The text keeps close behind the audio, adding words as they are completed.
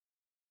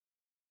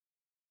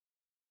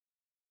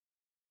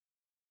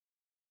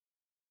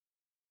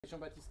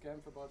Jean-Baptiste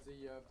Kempf about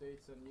the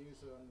updates and news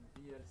on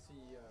VLC,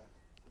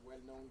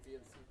 well-known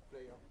VLC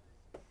player.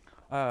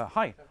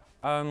 Hi,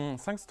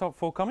 thanks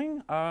for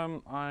coming.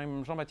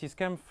 I'm Jean-Baptiste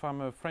Kempf.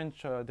 I'm a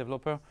French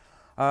developer,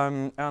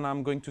 and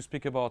I'm going to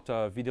speak about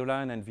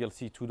Videolan and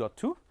VLC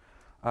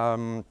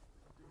 2.2.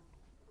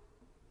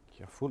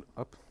 Careful,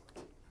 up.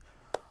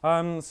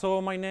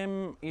 So my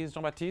name is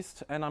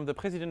Jean-Baptiste, and I'm the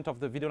president of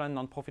the Videolan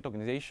nonprofit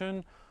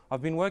organization.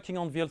 I've been working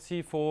on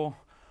VLC for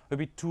a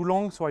bit too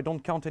long, so I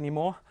don't count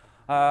anymore.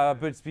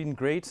 But it's been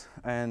great,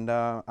 and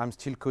I'm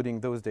still coding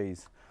those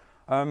days.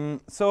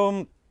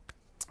 So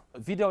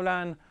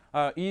Videolan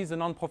is a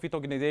non-profit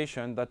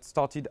organization that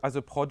started as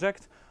a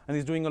project and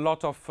is doing a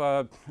lot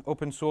of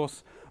open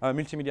source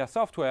multimedia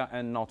software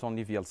and not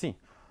only VLC.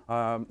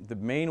 The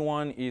main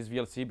one is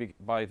VLC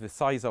by the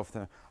size of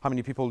how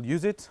many people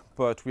use it,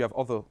 but we have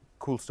other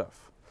cool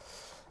stuff.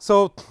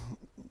 So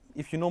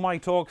if you know my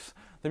talks,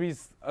 there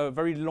is a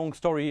very long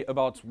story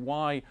about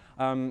why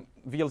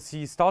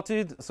VLC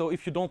started. So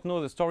if you don't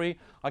know the story,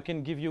 I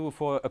can give you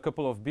for a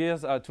couple of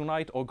beers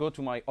tonight or go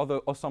to my other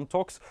awesome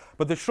talks.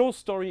 But the short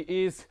story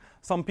is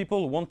some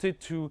people wanted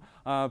to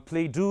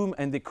play Doom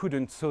and they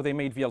couldn't, so they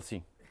made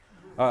VLC.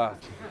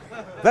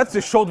 That's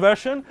the short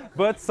version,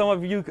 but some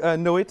of you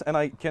know it and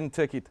I can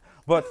take it.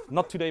 But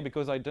not today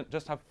because I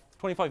just have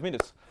 25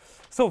 minutes.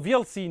 So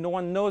VLC, no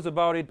one knows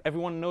about it.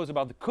 Everyone knows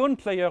about the cone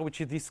player, which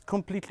is this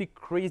completely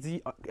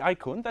crazy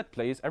icon that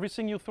plays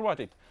everything you throw at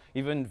it,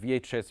 even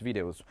VHS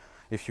videos,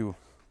 if you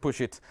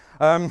push it.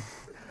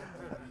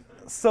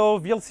 So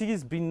VLC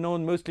has been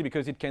known mostly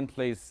because it can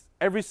play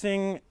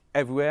everything,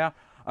 everywhere,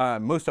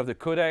 most of the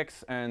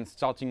codecs, and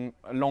starting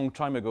a long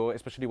time ago,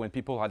 especially when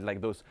people had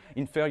like those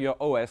inferior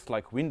OS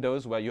like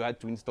Windows, where you had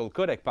to install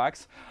codec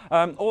packs,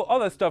 or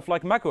other stuff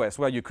like macOS,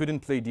 where you couldn't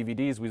play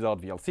DVDs without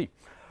VLC.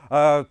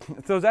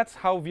 So that's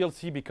how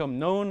VLC became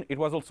known. It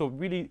was also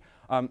really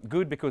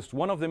good because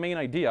one of the main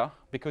idea,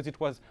 because it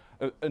was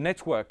a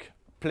network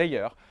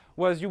player,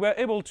 was you were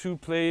able to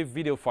play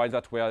video files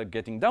that were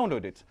getting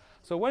downloaded.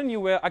 So when you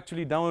were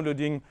actually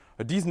downloading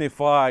a Disney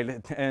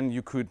file and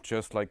you could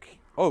just like,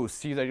 oh,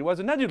 see that it was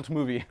an adult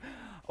movie,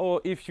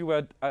 or if you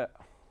were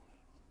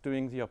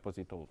doing the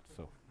opposite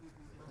also.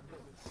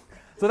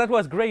 So that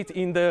was great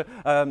in the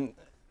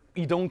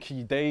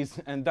eDonkey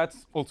days, and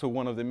that's also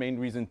one of the main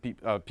reasons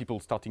people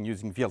starting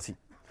using VLC.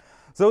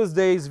 Those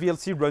days,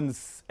 VLC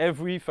runs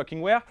every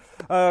fucking where,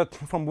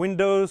 from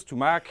Windows to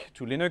Mac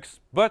to Linux,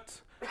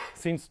 but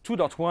since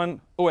 2.1,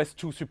 OS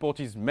 2 support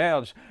is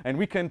merged, and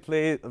we can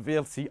play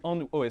VLC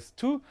on OS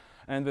 2,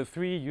 and the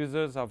 3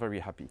 users are very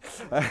happy.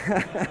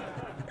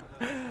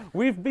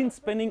 We've been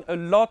spending a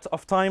lot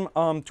of time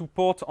to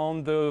port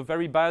on the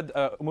very bad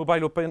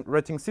mobile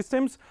operating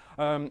systems,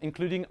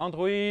 including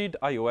Android,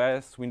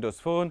 iOS, Windows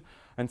Phone,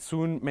 and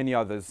soon many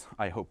others,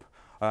 I hope.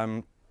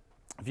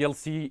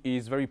 VLC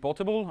is very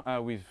portable.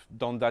 We've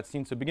done that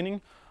since the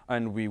beginning,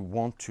 and we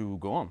want to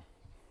go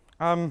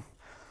on.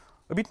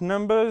 A bit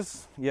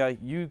numbers, yeah,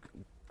 you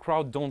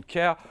crowd don't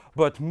care,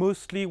 but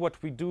mostly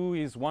what we do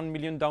is 1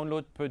 million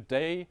downloads per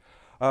day.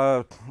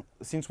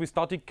 Since we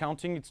started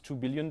counting, it's 2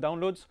 billion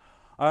downloads.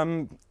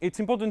 It's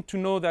important to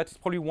know that it's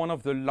probably one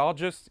of the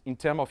largest in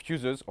terms of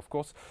users, of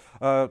course,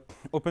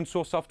 open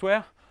source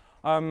software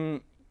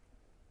done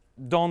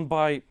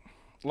by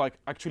like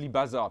actually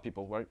bazaar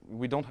people. Right?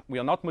 We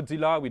are not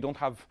Mozilla. We don't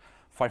have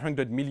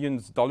 $500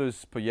 million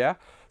per year.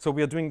 So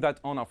we are doing that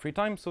on our free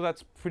time. So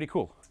that's pretty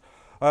cool.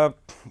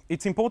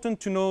 It's important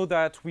to know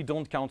that we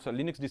don't count a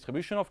Linux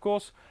distribution, of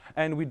course,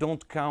 and we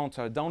don't count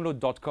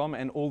download.com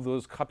and all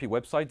those crappy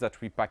websites that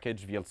we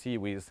package VLC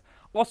with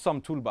awesome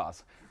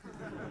toolbars.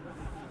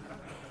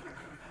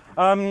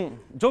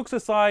 Jokes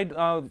aside,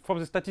 from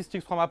the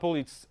statistics from Apple,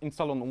 it's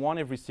installed on 1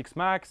 every 6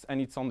 Macs, and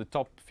it's on the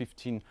top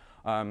 15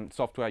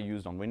 software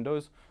used on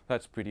Windows.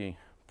 That's pretty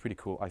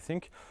cool, I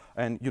think.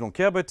 And you don't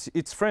care, but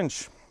it's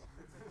French.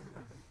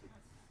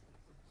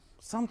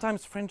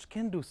 Sometimes French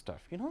can do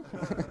stuff, you know?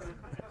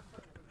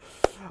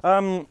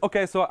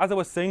 OK, so as I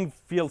was saying,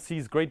 VLC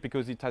is great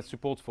because it has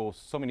support for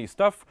so many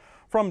stuff,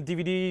 from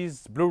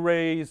DVDs,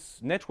 Blu-rays,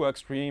 network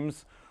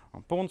streams,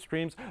 porn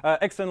streams,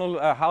 external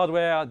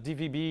hardware,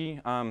 DVB,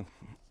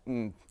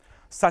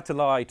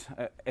 satellite,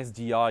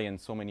 SDI, and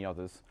so many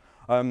others.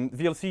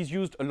 VLC is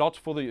used a lot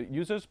for the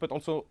users, but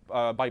also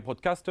by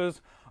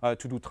broadcasters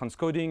to do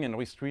transcoding and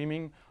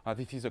restreaming.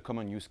 This is a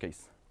common use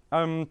case.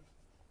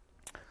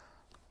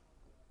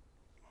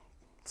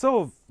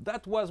 So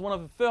that was one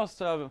of the first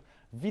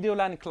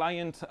Videolan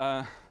client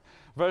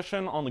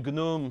version on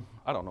GNOME,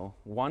 I don't know,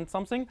 1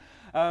 something.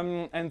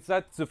 And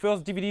that's the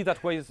first DVD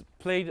that was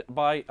played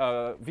by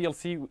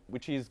VLC,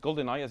 which is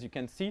GoldenEye, as you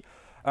can see.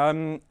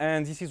 And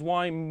this is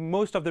why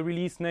most of the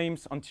release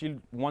names until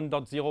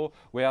 1.0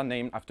 were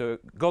named after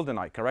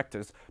GoldenEye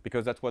characters,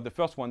 because that was the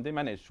first one they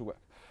managed to work.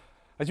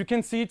 As you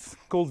can see, it's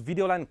called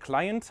Videolan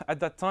Client at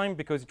that time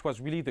because it was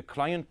really the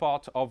client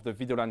part of the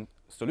Videolan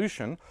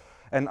solution.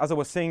 And as I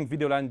was saying,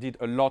 Videolan did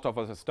a lot of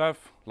other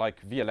stuff,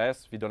 like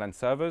VLS, Videolan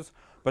servers,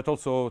 but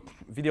also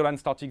Videolan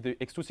started the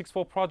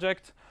X264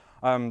 project,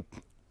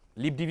 libdvd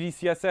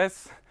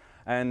CSS,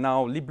 and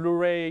now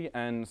libblu-ray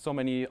and so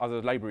many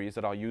other libraries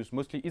that are used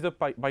mostly either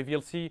by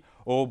VLC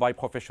or by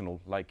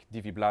professional like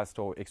dvblast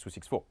or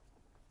x264.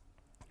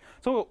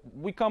 So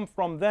we come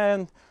from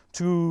then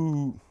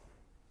to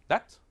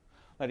that.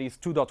 That is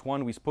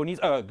 2.1 with ponies,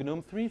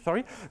 GNOME 3,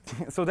 sorry.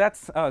 So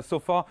that's so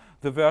far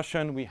the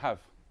version we have.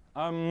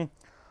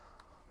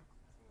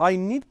 I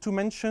need to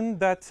mention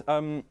that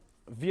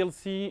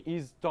VLC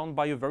is done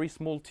by a very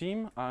small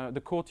team.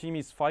 The core team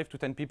is 5 to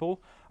 10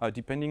 people,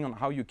 depending on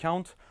how you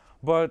count.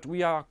 But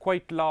we are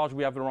quite large.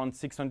 We have around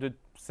 600,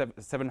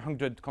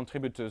 700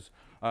 contributors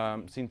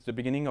since the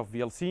beginning of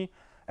VLC.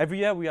 Every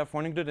year we have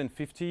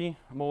 150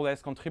 more or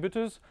less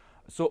contributors.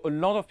 So a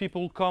lot of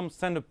people come,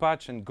 send a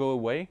patch, and go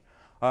away.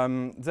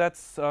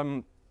 That's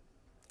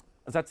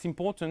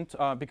important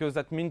because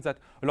that means that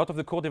a lot of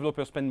the core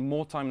developers spend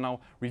more time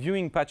now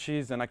reviewing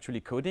patches than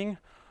actually coding,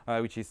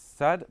 which is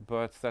sad,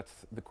 but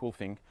that's the cool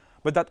thing.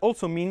 But that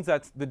also means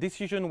that the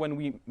decision when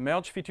we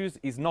merge features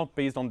is not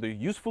based on the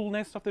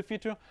usefulness of the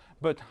feature,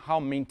 but how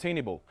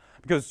maintainable.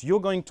 Because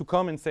you're going to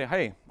come and say,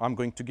 hey, I'm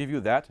going to give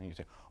you that. And you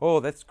say, oh,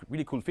 that's a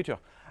really cool feature.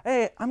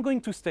 Hey, I'm going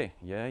to stay.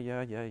 Yeah.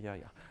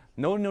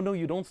 No,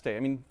 you don't stay.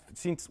 I mean,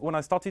 since when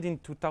I started in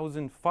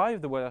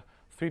 2005, there were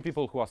 3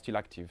 people who are still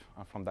active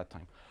from that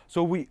time.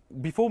 So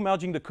before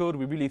merging the code,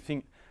 we really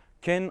think,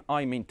 can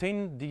I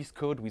maintain this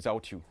code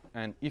without you?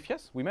 And if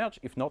yes, we merge.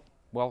 If not,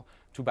 well,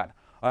 too bad.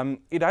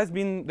 It has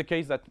been the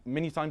case that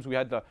many times we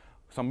had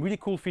some really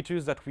cool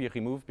features that we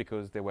removed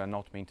because they were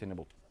not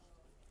maintainable.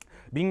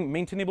 Being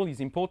maintainable is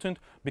important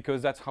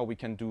because that's how we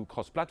can do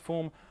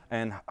cross-platform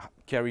and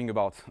caring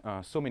about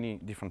so many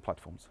different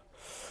platforms.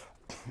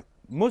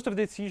 Most of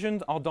the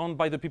decisions are done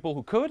by the people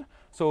who code.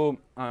 So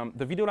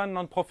the Videoland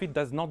nonprofit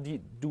does not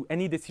do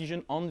any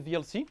decision on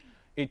VLC.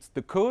 It's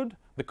the code,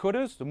 the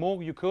coders. The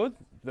more you code,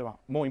 the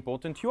more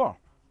important you are.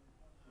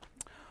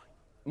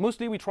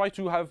 Mostly we try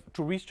to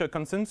reach a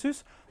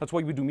consensus. That's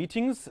why we do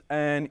meetings.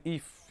 And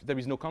if there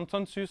is no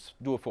consensus,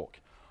 do a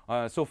fork.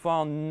 So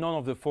far, none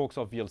of the forks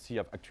of VLC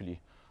have actually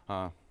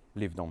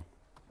lived on.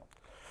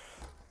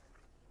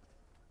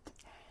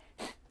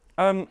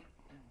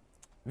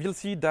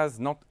 VLC does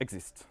not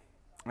exist.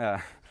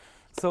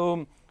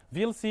 So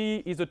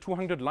VLC is a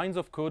 200 lines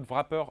of code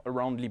wrapper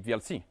around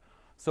libVLC.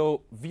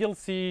 So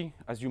VLC,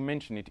 as you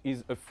mentioned, it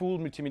is a full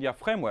multimedia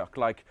framework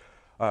like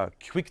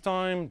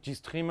QuickTime,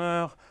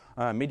 GStreamer,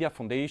 Media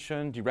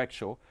Foundation,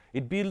 DirectShow.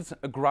 It builds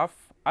a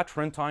graph at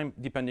runtime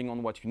depending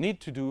on what you need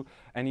to do,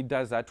 and it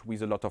does that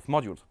with a lot of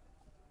modules.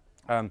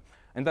 And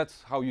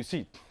that's how you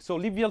see it. So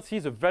libVLC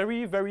is a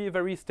very, very,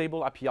 very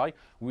stable API.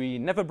 We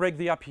never break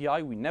the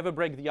API. We never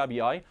break the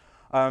ABI.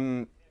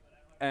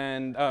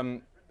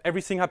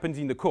 Everything happens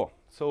in the core.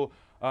 So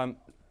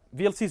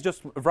VLC is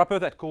just a wrapper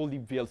that calls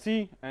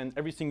libVLC, and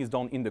everything is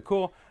done in the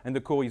core, and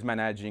the core is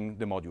managing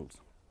the modules.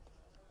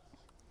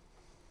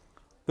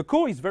 The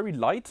core is very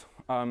light,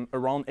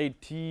 around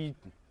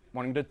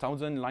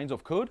 100,000 lines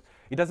of code.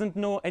 It doesn't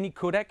know any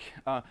codec,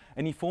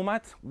 any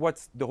format.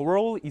 What's the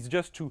role is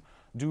just to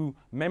do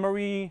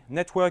memory,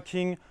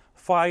 networking,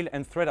 file,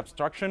 and thread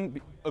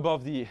abstraction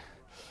above the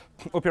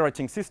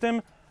operating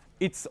system.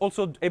 It's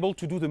also able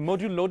to do the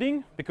module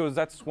loading, because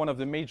that's one of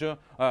the major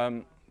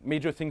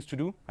things to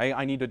do.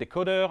 I need a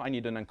decoder, I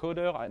need an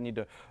encoder, I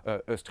need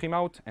a stream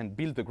out, and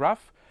build the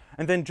graph.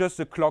 And then just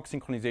the clock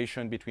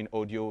synchronization between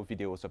audio,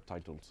 video,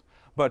 subtitles.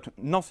 But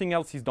nothing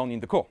else is done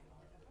in the core.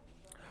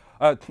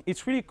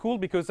 It's really cool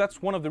because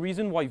that's one of the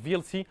reasons why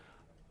VLC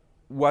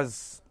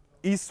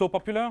is so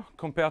popular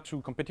compared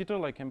to competitor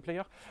like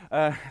mPlayer,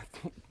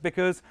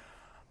 because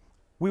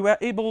we were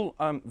able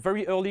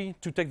very early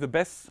to take the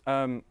best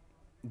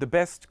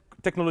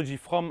technology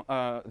from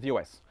the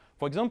OS.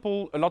 For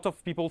example, a lot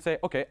of people say,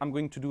 OK, I'm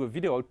going to do a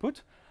video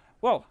output.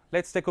 Well,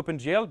 let's take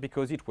OpenGL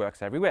because it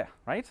works everywhere,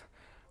 right?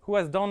 Who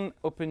has done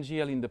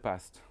OpenGL in the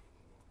past?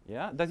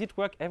 Yeah, does it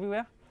work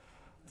everywhere?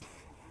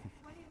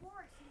 When it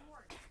works.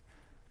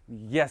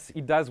 Yes,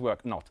 it does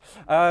work. Not.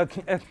 I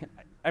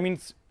mean,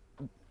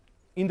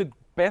 in the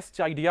best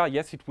idea,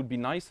 yes, it would be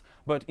nice,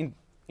 but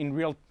in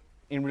real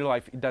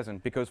life, it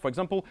doesn't. Because, for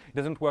example, it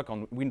doesn't work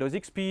on Windows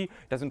XP, it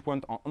doesn't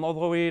work on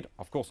Android,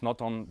 of course,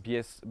 not on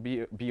BOS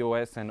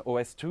and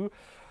OS2.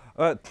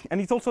 And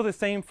it's also the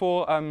same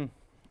for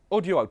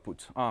audio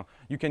output.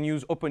 You can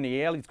use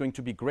OpenAL, it's going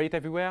to be great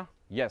everywhere.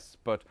 Yes,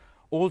 but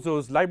all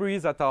those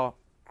libraries that are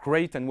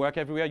great and work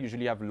everywhere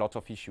usually have a lot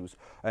of issues.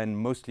 And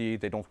mostly,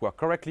 they don't work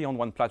correctly on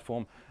one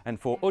platform. And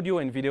for audio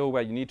and video,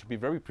 where you need to be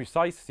very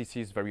precise, this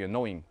is very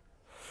annoying.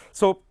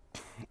 So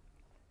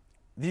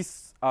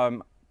this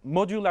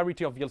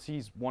modularity of VLC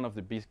is one of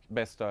the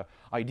best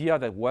idea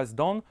that was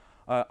done.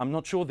 I'm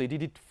not sure they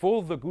did it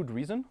for the good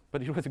reason,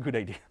 but it was a good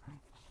idea.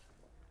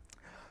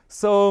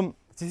 So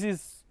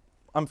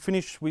I'm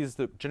finished with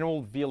the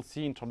general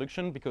VLC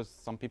introduction because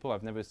some people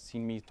have never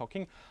seen me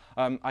talking.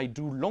 I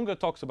do longer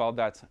talks about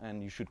that,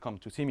 and you should come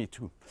to see me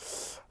too.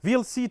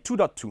 VLC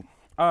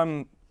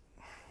 2.2.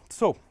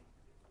 So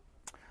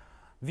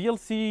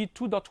VLC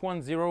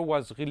 2.10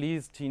 was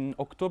released in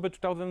October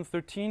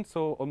 2013,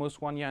 so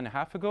almost 1.5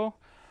 years ago.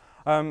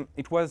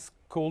 It was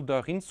called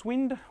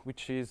Rincewind,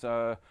 which is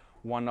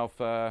one of,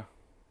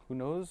 who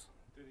knows?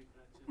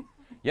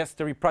 Yes,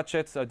 Terry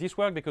Pratchett's this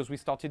work, because we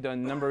started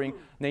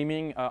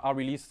naming our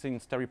release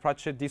since Terry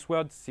Pratchett this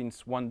word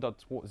since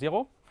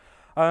 1.0.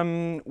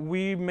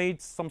 We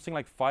made something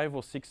like 5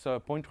 or 6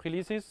 point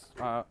releases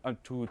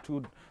to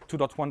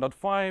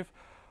 2.1.5.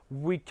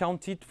 We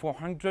counted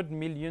 400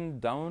 million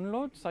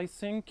downloads, I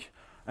think,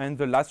 and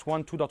the last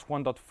one,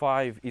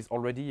 2.1.5, is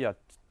already at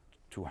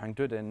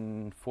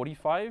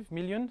 245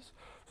 million,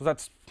 so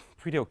that's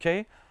pretty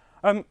okay.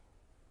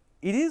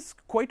 It is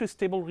quite a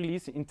stable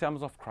release in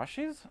terms of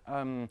crashes,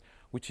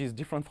 which is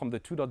different from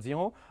the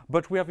 2.0,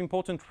 but we have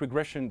important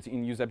regressions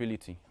in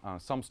usability.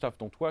 Some stuff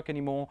don't work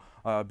anymore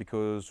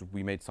because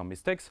we made some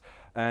mistakes,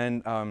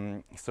 and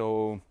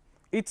so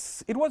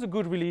it was a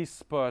good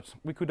release, but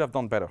we could have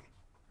done better.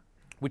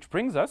 Which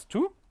brings us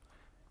to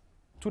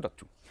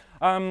 2.2.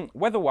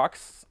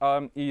 WeatherWax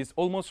is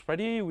almost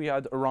ready. We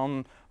had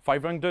around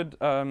 5,000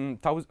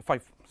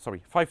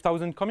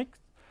 comics.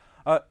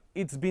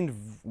 It's been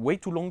way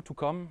too long to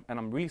come, and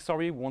I'm really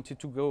sorry. We wanted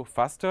to go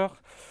faster,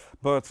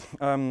 but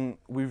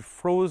we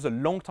froze a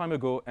long time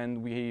ago,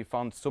 and we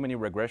found so many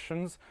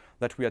regressions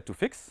that we had to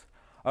fix.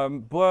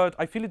 But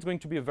I feel it's going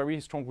to be a very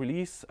strong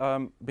release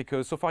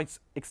because so far it's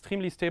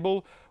extremely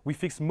stable. We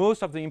fixed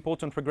most of the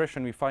important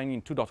regression we find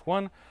in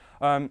 2.1,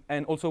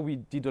 and also we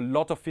did a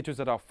lot of features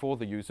that are for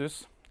the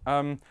users.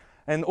 And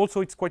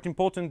also it's quite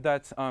important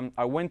that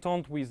I went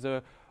on with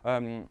the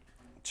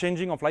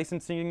changing of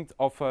licensing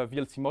of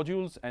VLC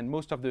modules, and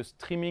most of the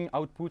streaming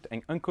output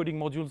and encoding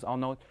modules are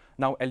now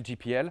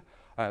LGPL.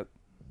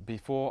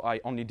 Before I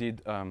only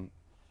did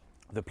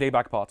the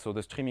playback part, so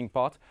the streaming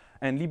part.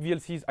 And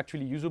libVLC is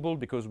actually usable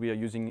because we are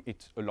using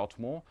it a lot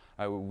more.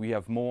 We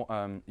have more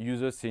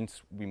users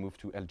since we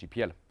moved to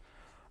LGPL.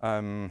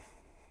 And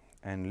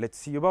let's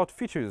see about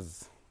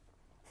features.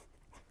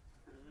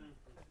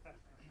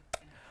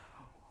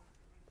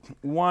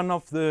 One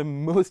of the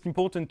most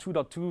important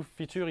 2.2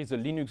 feature is a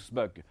Linux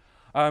bug.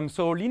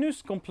 So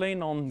Linus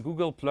complained on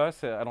Google+, I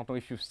don't know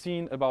if you've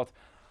seen, about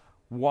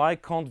why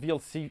can't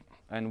VLC,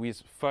 and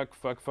with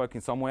fuck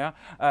in somewhere,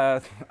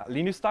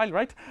 Linux style,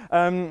 right?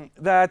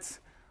 That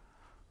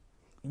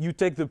you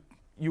take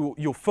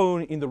your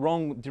phone in the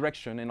wrong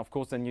direction, and of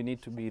course then you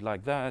need to be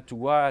like that to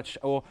watch,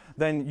 or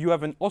then you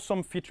have an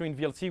awesome feature in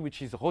VLC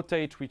which is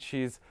rotate, which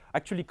is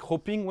actually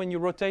cropping when you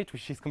rotate,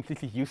 which is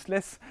completely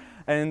useless.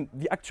 And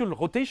the actual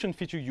rotation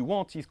feature you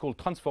want is called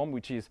transform,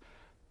 which is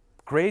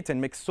great and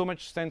makes so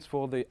much sense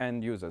for the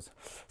end users.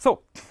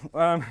 So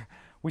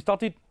we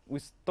thought it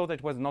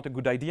was not a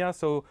good idea,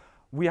 so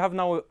we have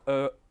now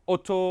a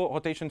auto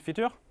rotation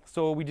feature.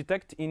 So we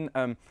detect in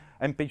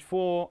MPage-4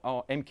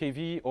 or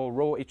MKV or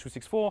RAW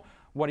H.264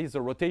 what is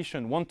the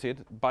rotation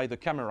wanted by the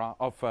camera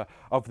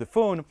of the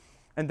phone,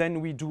 and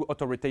then we do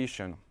auto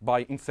rotation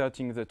by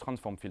inserting the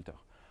transform filter.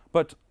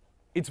 But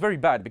it's very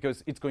bad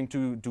because it's going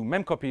to do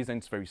mem copies and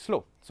it's very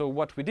slow. So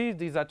what we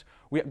did is that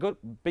we got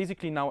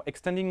basically now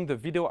extending the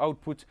video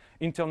output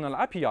internal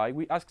API.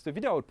 We ask the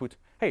video output,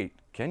 hey,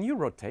 can you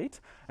rotate?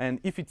 And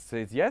if it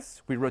says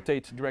yes, we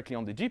rotate directly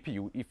on the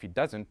GPU. If it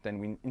doesn't, then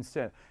we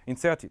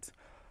insert it.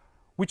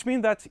 Which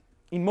means that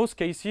in most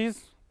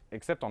cases,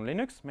 except on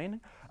Linux mainly,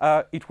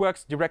 it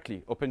works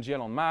directly.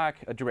 OpenGL on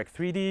Mac,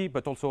 Direct3D,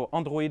 but also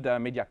Android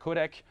media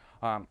codec.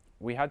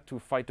 We had to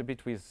fight a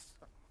bit with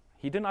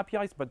hidden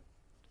APIs, but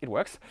it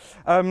works.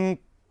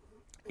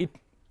 It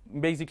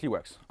basically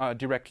works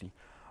directly.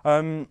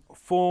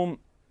 For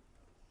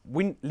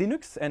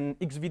Linux and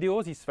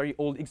Xvideo, this very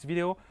old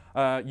Xvideo,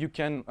 you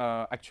can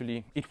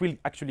it will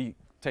actually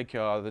take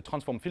the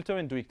transform filter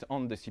and do it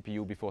on the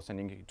CPU before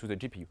sending it to the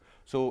GPU.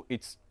 So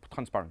it's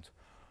transparent.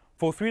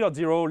 For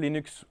 3.0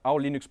 Linux, our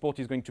Linux port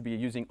is going to be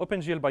using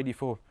OpenGL by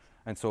default,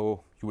 and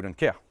so you wouldn't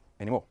care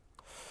anymore.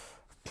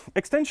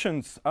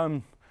 Extensions.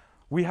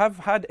 We have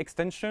had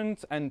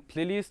extensions and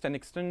playlists and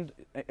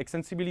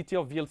extensibility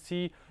of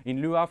VLC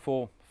in Lua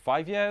for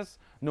 5 years.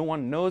 No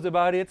one knows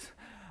about it.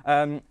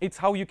 It's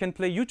how you can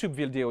play YouTube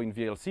video in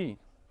VLC.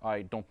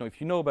 I don't know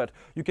if you know, but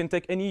you can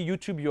take any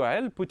YouTube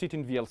URL, put it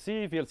in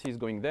VLC. VLC is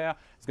going there.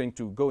 It's going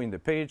to go in the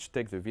page,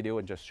 take the video,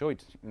 and just show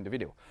it in the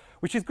video,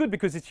 which is good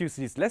because it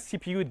uses less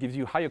CPU. It gives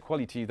you higher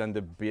quality than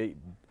the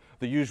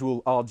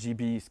usual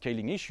RGB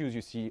scaling issues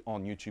you see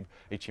on YouTube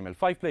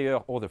HTML5 player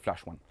or the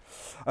Flash one.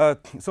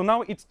 So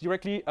now it's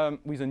directly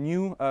with a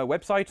new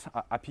website,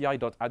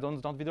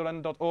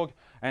 api.addons.videolan.org.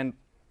 And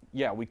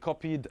yeah, we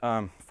copied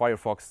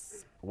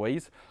Firefox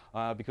ways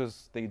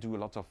because they do a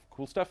lot of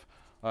cool stuff.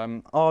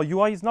 Our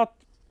UI is not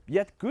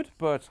yet good,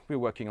 but we're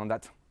working on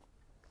that.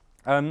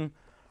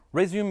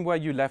 Resume where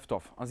you left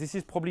off. This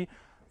is probably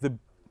the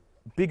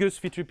biggest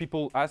feature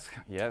people ask.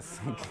 Yes.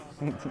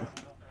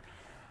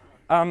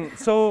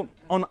 So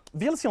on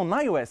VLC on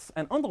iOS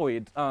and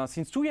Android,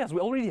 since 2 years,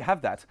 we already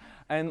have that.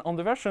 And on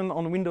the version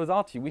on Windows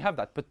RT, we have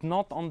that, but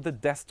not on the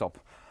desktop.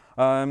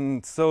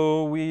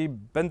 So we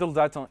bundled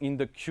that in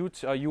the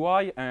Qt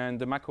UI and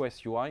the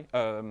macOS UI.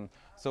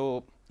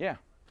 So yeah,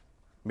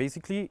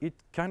 basically it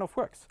kind of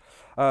works.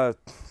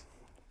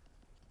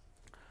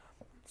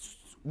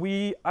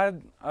 we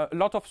had a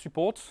lot of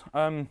support,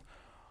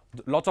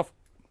 lot of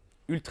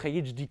Ultra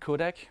HD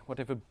codec,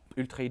 whatever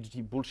Ultra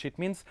HD bullshit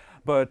means,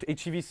 but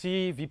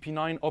HEVC,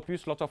 VP9,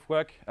 Opus, lot of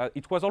work.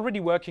 It was already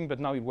working, but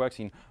now it works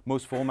in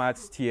most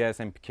formats, TS,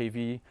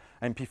 MKV,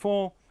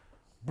 MP4.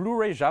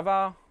 Blu-ray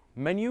Java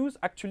menus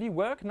actually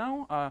work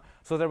now.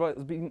 So they was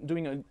been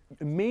doing an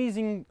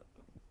amazing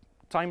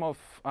time of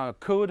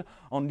code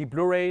on the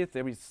Blu-ray.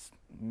 There is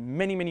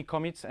many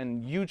commits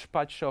and huge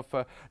patch of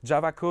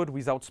Java code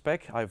without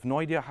spec. I have no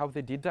idea how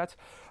they did that.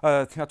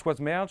 That was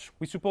merged.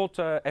 We support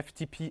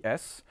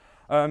FTPS.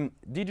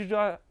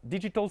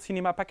 Digital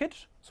cinema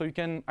package, so you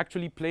can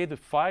actually play the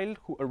file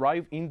who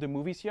arrive in the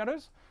movie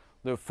theaters,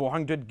 the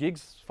 400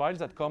 gigs files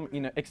that come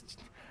in an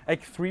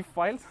X3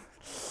 file.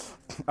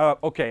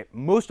 Okay,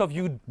 most of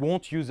you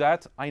won't use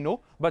that, I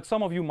know, but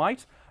some of you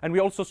might. And we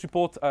also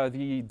support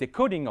the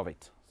decoding of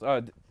it,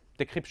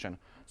 decryption.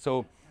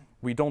 So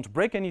we don't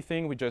break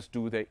anything, we just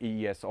do the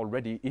EES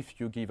already if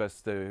you give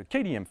us the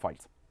KDM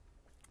files.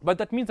 But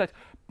that means that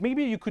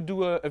maybe you could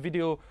do a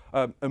video,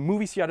 a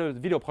movie theater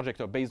video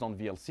projector based on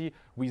VLC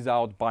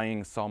without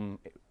buying some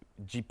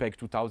JPEG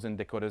 2000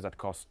 decoders that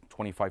cost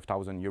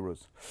 25,000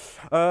 euros.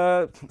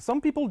 Some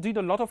people did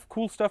a lot of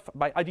cool stuff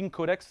by adding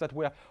codecs that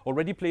were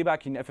already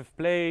playback in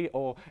FFplay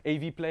or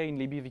AVplay in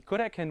LibAV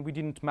codec, and we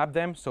didn't map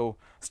them. So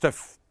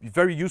stuff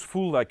very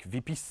useful like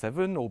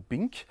VP7 or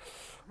BINC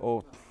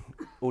or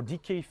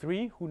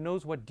DK3. Who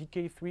knows what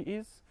DK3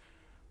 is?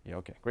 Yeah,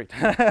 okay, great.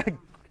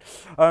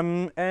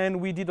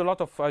 And we did a lot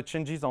of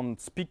changes on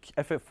SPIC,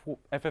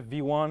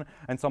 FFV1,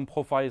 and some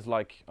profiles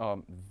like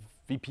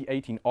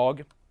VP8 in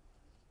OGG.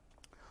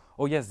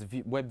 Oh yes,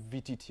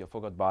 WebVTT, I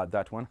forgot about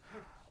that one.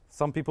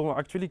 Some people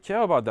actually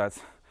care about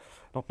that.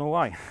 Don't know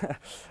why.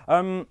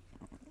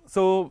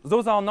 So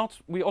those are not,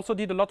 we also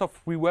did a lot of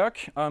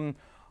rework.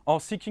 Our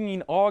seeking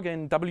in OGG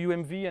and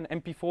WMV and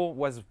MP4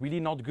 was really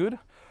not good,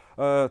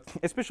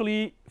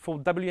 especially for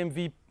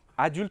WMV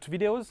adult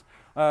videos,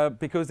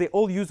 because they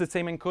all use the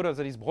same encoder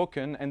that is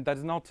broken and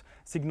does not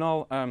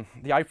signal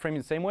the iframe in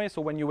the same way.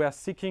 So when you were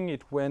seeking,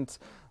 it went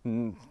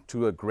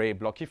to a gray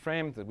blocky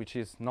frame, which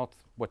is not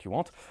what you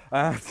want.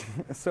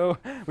 So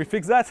we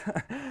fixed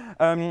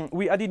that.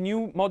 We added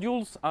new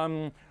modules.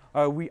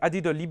 We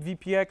added a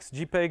libvpx,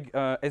 JPEG,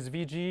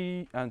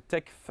 SVG, and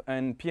TECF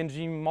and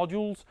PNG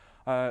modules.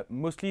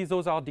 Mostly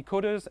those are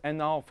decoders, and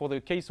now for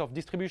the case of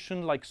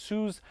distribution like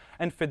SUSE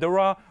and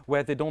Fedora,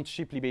 where they don't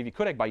ship libAV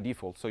codec by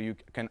default, so you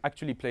can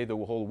actually play the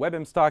whole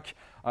WebM stack.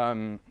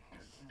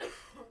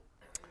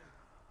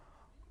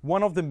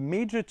 One of the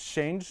major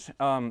change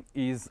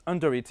is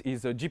under it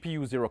is a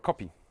GPU zero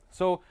copy.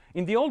 So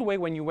in the old way,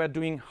 when you were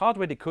doing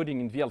hardware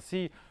decoding in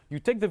VLC, you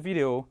take the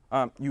video,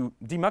 you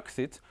demux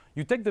it,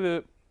 you take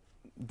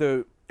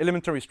the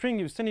elementary string,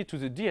 you send it to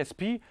the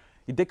DSP,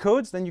 it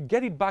decodes, then you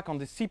get it back on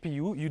the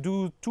CPU, you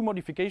do 2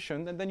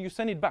 modifications, and then you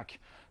send it back.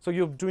 So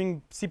you're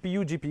doing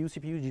CPU, GPU,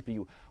 CPU,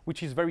 GPU,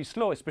 which is very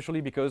slow, especially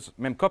because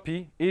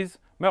memcopy is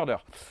murder.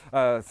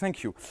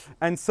 Thank you.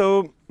 And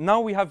so now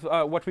we have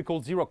what we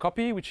call zero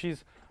copy, which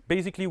is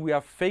basically we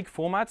have fake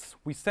formats.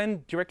 We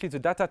send directly the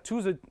data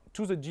to the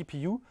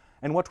GPU,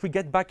 and what we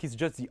get back is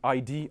just the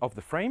ID of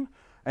the frame.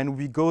 And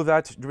we go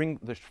that during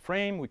the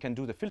frame, we can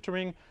do the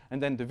filtering,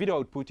 and then the video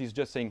output is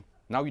just saying,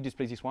 now you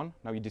display this one,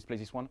 now you display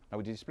this one, now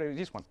you display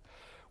this one,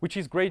 which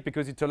is great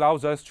because it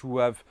allows us to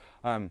have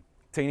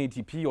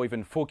 1080p or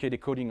even 4K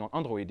decoding on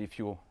Android if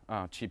your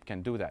chip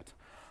can do that.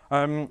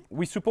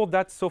 We support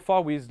that so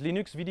far with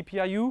Linux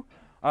VDPIU,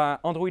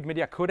 Android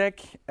Media Codec,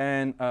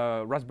 and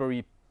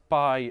Raspberry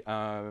Pi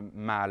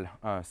MAL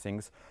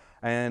things.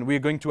 And we're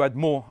going to add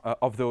more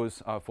of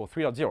those for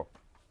 3.0.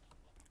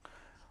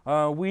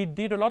 We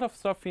did a lot of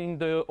stuff in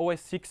the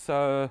OS 6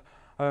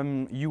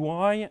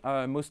 UI,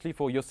 mostly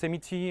for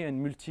Yosemite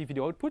and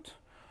multi-video output.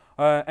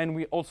 And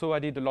we also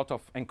added a lot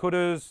of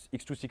encoders,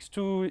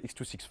 X262,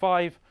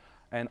 X265,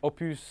 and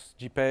Opus,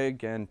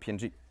 JPEG, and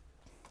PNG.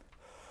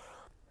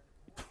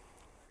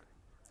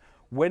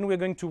 When we're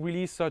going to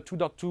release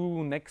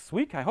 2.2 next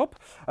week, I hope,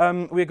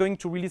 we're going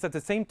to release at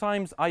the same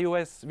time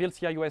iOS,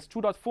 VLC iOS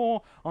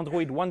 2.4,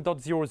 Android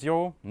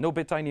 1.00, no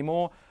beta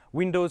anymore,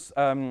 Windows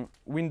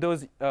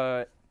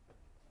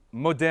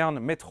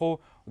Modern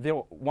Metro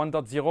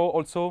 1.0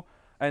 also,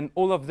 and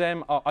all of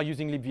them are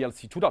using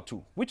libVLC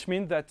 2.2, which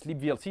means that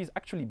libVLC is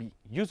actually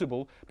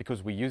usable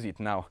because we use it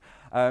now.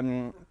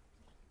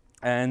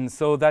 And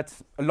so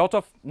that's a lot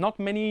of, not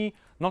many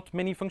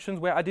functions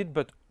were added,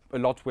 but a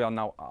lot are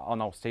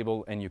now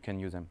stable and you can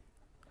use them.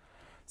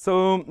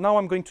 So now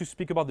I'm going to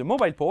speak about the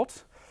mobile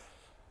port.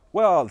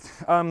 Well,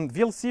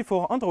 VLC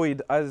for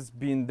Android has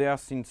been there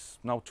since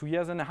now 2.5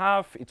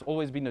 years. It's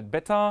always been a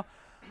beta.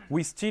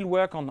 We still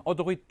work on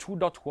Android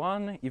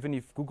 2.1, even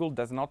if Google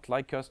does not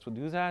like us to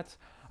do that.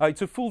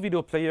 It's a full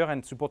video player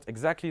and supports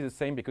exactly the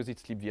same because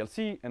it's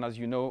libVLC, and as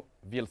you know,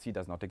 VLC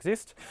does not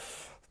exist.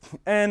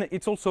 And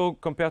it's also,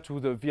 compared to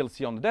the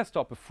VLC on the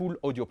desktop, a full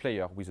audio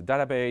player with a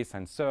database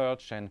and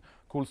search and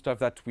cool stuff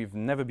that we've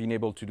never been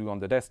able to do on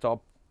the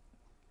desktop.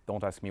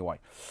 Don't ask me why.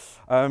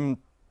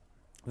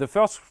 The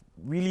first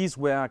release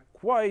were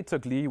quite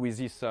ugly with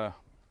this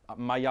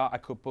Maya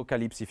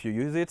apocalypse if you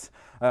use it.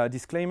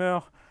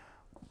 Disclaimer,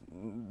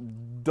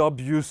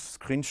 dubious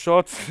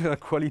screenshot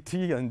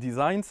quality and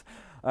designs.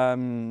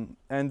 And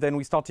then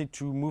we started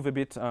to move a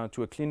bit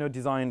to a cleaner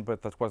design,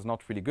 but that was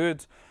not really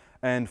good.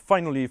 And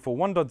finally, for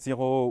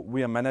 1.0,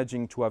 we are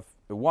managing to have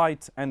a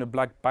white and a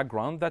black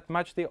background that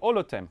match the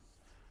holo theme.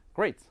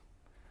 Great.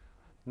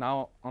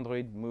 Now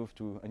Android moved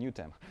to a new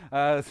theme.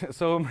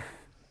 So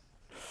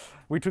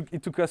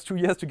it took us 2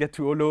 years to get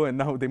to holo, and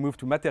now they moved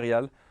to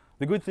material.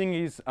 The good thing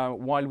is,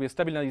 while we're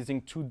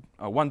stabilizing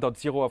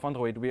 1.0 of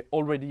Android, we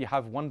already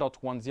have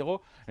 1.10,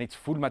 and it's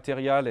full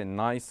material and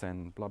nice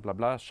and blah, blah,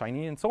 blah,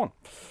 shiny and so on.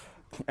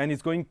 And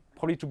it's going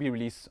probably to be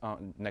released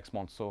next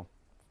month. So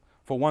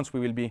for once, we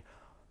will be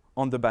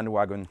on the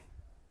bandwagon.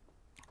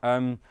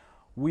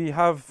 We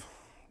have,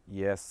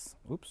 yes,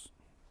 oops,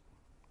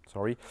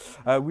 sorry.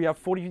 We have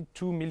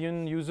 42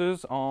 million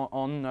users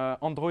on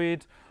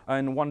Android,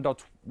 and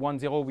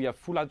 1.10 we have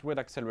full Android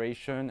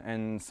acceleration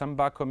and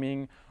Samba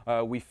coming.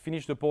 We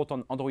finished the port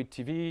on Android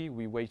TV.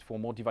 We wait for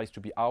more devices to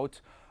be out,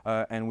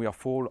 and we are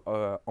full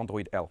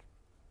Android L.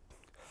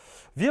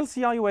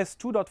 VLC iOS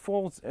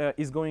 2.4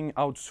 is going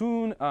out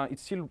soon. It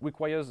still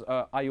requires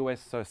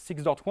iOS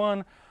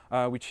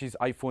 6.1, which is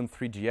iPhone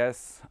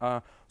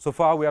 3GS. So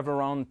far, we have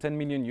around 10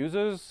 million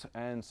users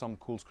and some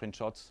cool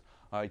screenshots.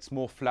 It's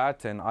more flat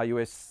than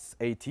iOS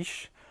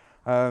 8-ish,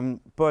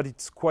 but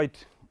it's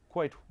quite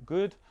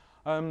good.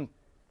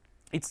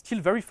 It's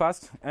still very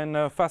fast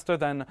and faster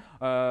than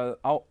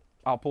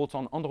our ports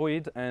on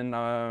Android and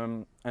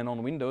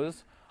on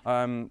Windows.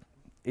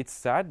 It's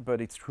sad,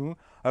 but it's true.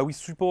 We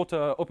support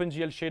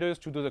OpenGL shaders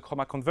to do the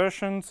chroma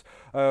conversions.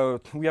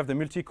 We have the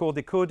multi-core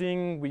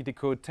decoding. We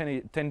decode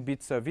 10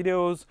 bits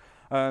videos.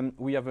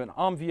 We have an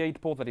ARM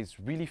v8 port that is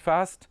really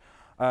fast,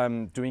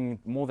 doing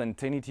more than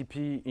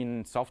 1080p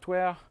in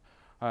software,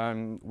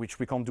 which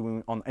we can't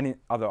do on any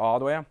other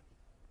hardware.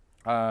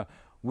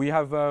 We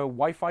have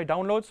Wi-Fi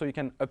download, so you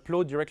can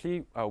upload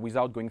directly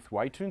without going through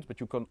iTunes,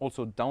 but you can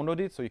also download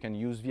it, so you can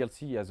use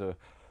VLC as a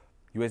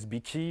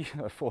USB key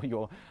for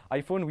your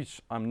iPhone,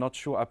 which I'm not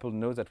sure Apple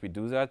knows that we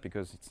do that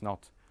because it's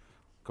not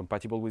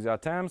compatible with their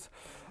terms.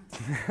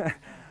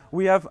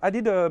 We have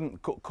added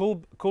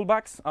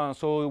callbacks,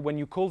 so when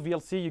you call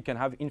VLC, you can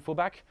have info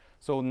back.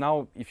 So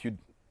now if you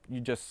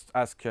just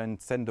ask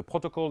and send the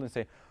protocol and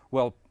say,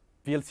 well,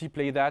 VLC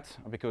play that,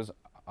 because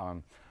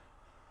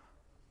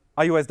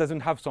iOS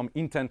doesn't have some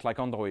intent like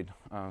Android,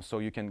 so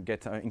you can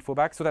get info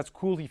back. So that's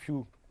cool if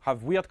you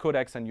have weird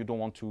codecs and you don't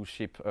want to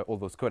ship all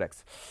those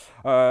codecs.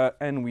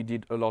 And we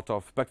did a lot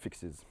of bug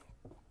fixes.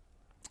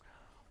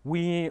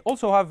 We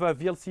also have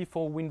VLC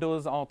for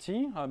Windows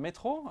RT,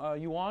 Metro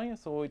UI,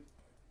 so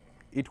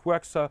it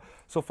works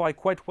so far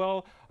quite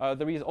well.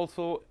 There is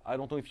also, I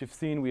don't know if you've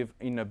seen,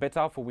 in a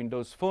beta for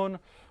Windows Phone,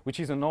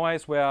 which is an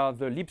OS where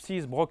the libc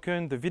is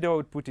broken, the video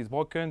output is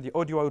broken, the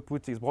audio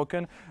output is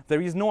broken.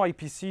 There is no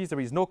IPCs,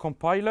 there is no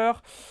compiler.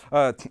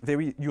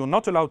 You're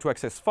not allowed to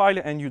access file,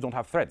 and you don't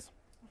have threads.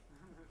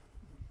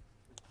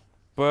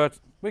 But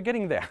we're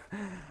getting there.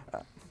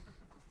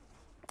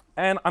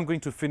 And I'm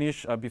going to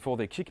finish before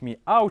they kick me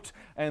out.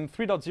 And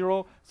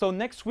 3.0. So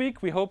next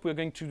week, we hope we're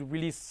going to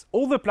release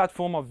all the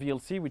platform of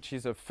VLC, which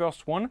is the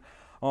first one.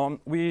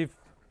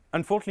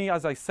 Unfortunately,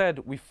 as I said,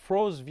 we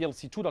froze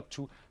VLC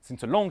 2.2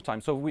 since a long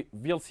time. So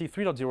VLC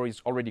 3.0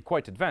 is already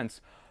quite advanced.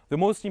 The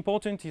most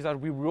important is that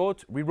we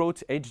wrote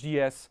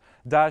HDS,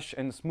 Dash,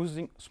 and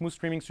smooth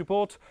streaming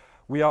support.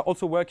 We are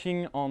also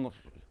working on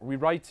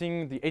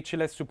rewriting the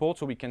HLS support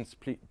so we can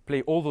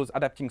play all those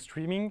adapting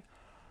streaming.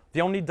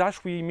 The only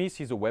Dash we miss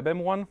is a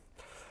WebM one.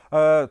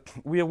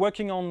 We are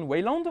working on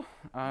Wayland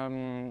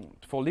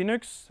for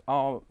Linux.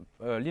 Our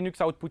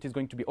Linux output is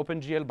going to be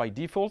OpenGL by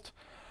default.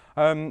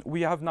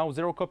 We have now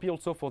 0 copy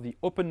also for the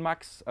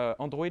OpenMax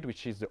Android,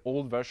 which is the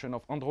old version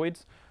of Android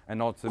and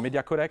not the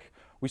media codec.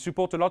 We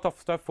support a lot of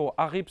stuff for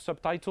ARIB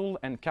subtitle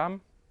and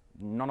CAM.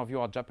 None of you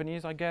are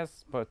Japanese, I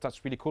guess, but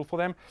that's really cool for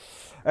them.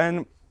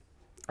 And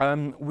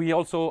we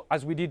also,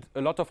 as we did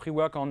a lot of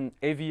rework on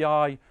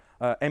AVI,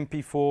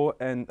 MP4,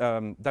 and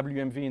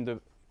WMV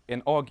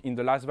and OGG in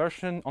the last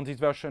version. On this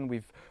version,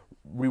 we've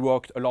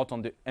reworked a lot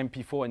on the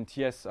MP4 and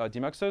TS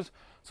demuxers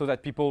so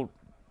that people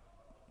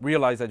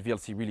realize that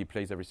VLC really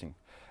plays everything.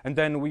 And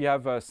then we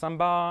have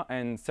Samba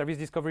and service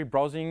discovery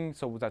browsing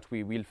so that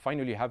we will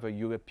finally have a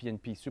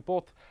UPnP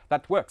support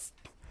that works.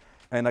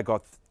 And I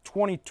got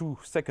 22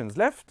 seconds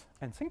left,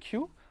 and thank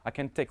you. I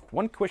can take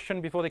one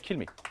question before they kill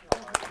me.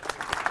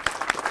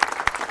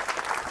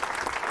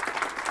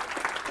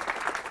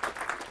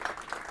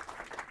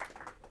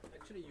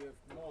 Actually, you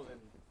have more than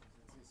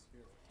this.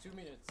 2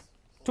 minutes.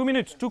 2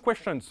 minutes, 2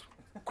 questions.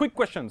 Quick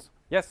questions.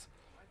 Yes?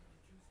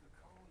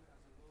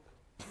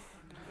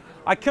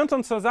 I can't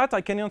answer that.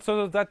 I can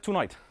answer that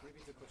tonight.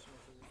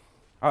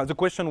 The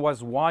question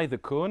was why the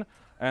cone,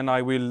 and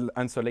I will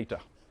answer later.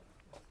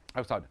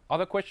 Outside.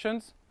 Other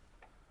questions?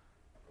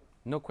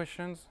 No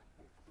questions?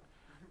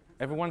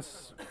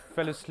 Everyone's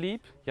fell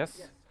asleep?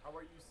 Yes? How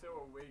are you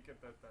so awake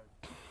at that time?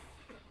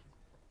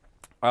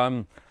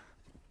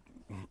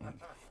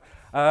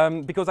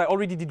 Because I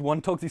already did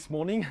one talk this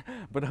morning,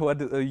 but I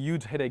had a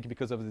huge headache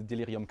because of the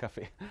Delirium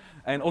Cafe.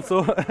 And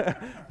also,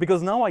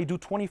 because now I do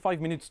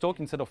 25 minutes talk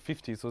instead of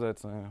 50, so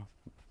that's...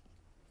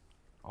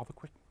 other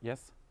question?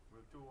 Yes?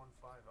 Will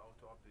 215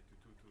 auto-update to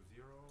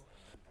 220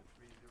 and then to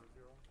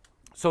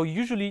 300? So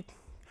usually,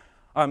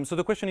 so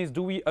the question is,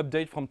 do we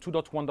update from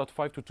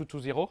 2.1.5 to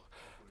 2.2.0?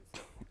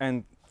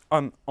 And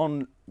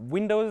on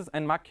Windows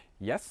and Mac,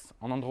 yes.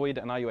 On Android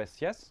and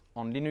iOS, yes.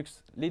 On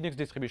Linux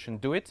distribution,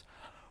 do it.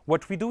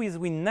 What we do is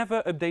we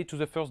never update to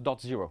the first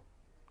 .0.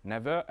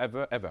 Never,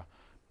 ever, ever.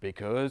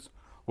 Because,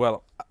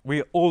 well,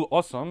 we're all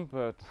awesome,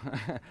 but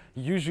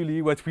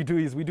usually what we do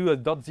is we do a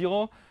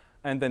 .0,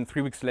 and then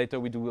 3 weeks later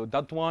we do a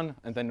 .1,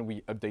 and then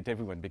we update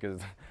everyone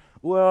because,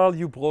 well,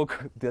 you broke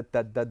that.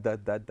 What's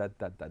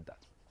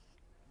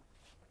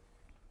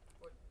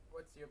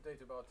the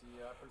update about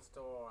the Apple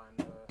Store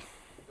and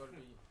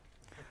Dolby?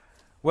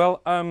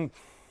 Well,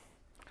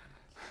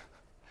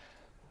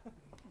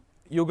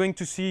 you're going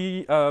to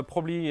see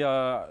probably,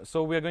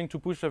 so we're going to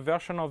push a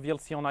version of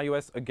VLC on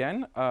iOS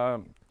again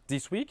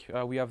this week.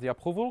 We have the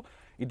approval.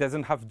 It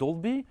doesn't have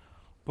Dolby,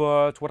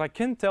 but what I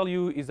can tell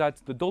you is that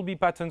the Dolby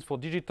patents for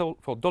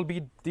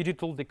Dolby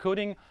digital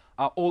decoding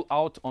are all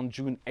out on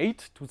June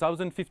 8,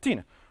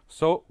 2015.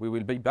 So we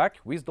will be back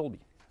with Dolby.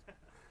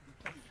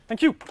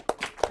 Thank you.